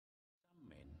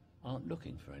aren't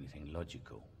looking for anything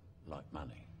logical, like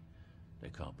money. They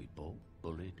can't be bought,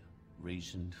 bullied,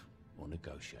 reasoned, or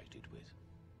negotiated with.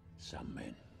 Some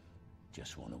men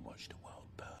just want to watch the world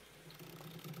burn.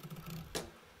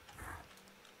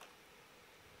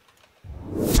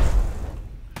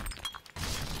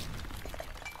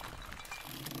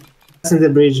 In the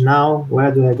bridge now.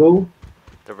 Where do I go?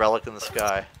 The relic in the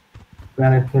sky.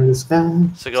 Relic in the sky.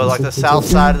 So go like the south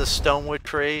side of the stonewood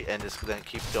tree and just then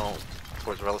keep going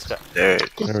towards the relic sky. There.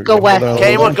 Just go west. Can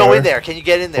anyone go in there? Can you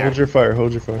get in there? Hold your fire,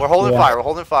 hold your fire. We're holding fire, we're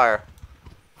holding fire.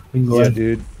 Yeah,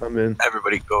 dude, I'm in.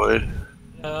 Everybody go in.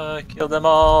 Kill them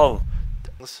all.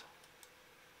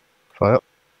 Fire.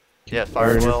 Yeah,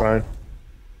 fire as You're well. fine.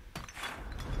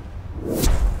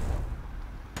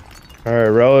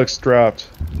 Alright, relics dropped.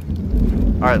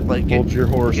 Alright, like hold your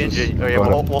horses. Oh, yeah,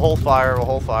 we'll hold fire, we'll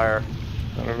hold fire.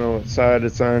 I don't know what side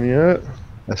it's on yet.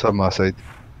 That's on my side.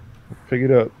 Pick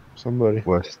it up, somebody.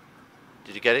 West.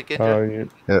 Did you get it, Ginja?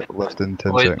 Yeah, less than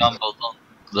 10 Wait, seconds. no, hold on.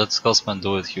 Let Scotsman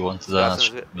do it. He wanted an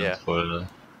achievement yeah. for the...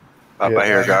 Up by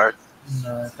here, guard.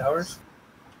 Towers?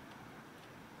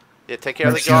 Yeah, take care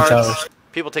of the guards.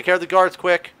 People, take care of the guards,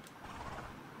 quick.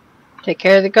 Take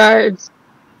care of the guards.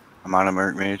 I'm on a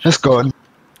merc mage. Just going.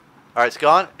 Alright, it's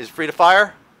gone. Is it free to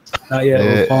fire? Not yet,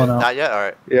 we're falling out. Not yet?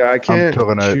 Alright. Yeah, I can't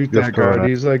talking out, shoot just that guard. going out.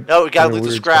 He's like... No, we gotta in a loot the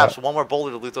weird scraps. spot. One more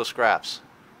boulder to loot those scraps.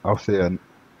 I'll see it.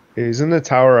 Yeah, he's in the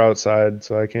tower outside,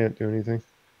 so I can't do anything.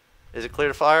 Is it clear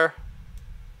to fire?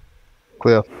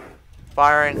 Clear.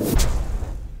 Firing.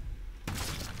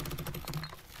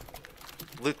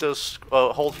 Loot those.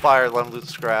 Hold fire. Let them loot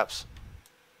the scraps.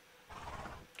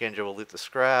 Genja will loot the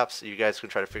scraps. You guys can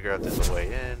try to figure out there's a way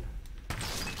in.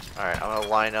 Alright, I'm gonna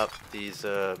line up these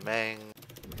Mang.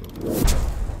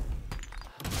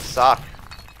 Sock,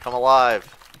 come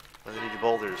alive. When they need your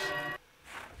boulders.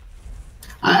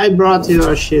 I brought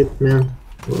your shit, man.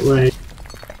 Wait.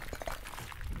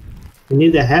 We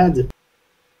need a head.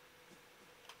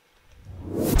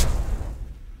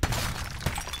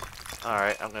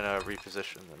 Alright, I'm gonna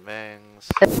reposition the Mangs.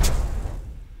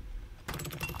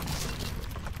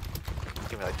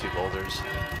 Give me like 2 boulders.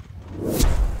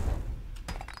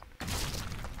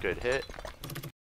 Good hit.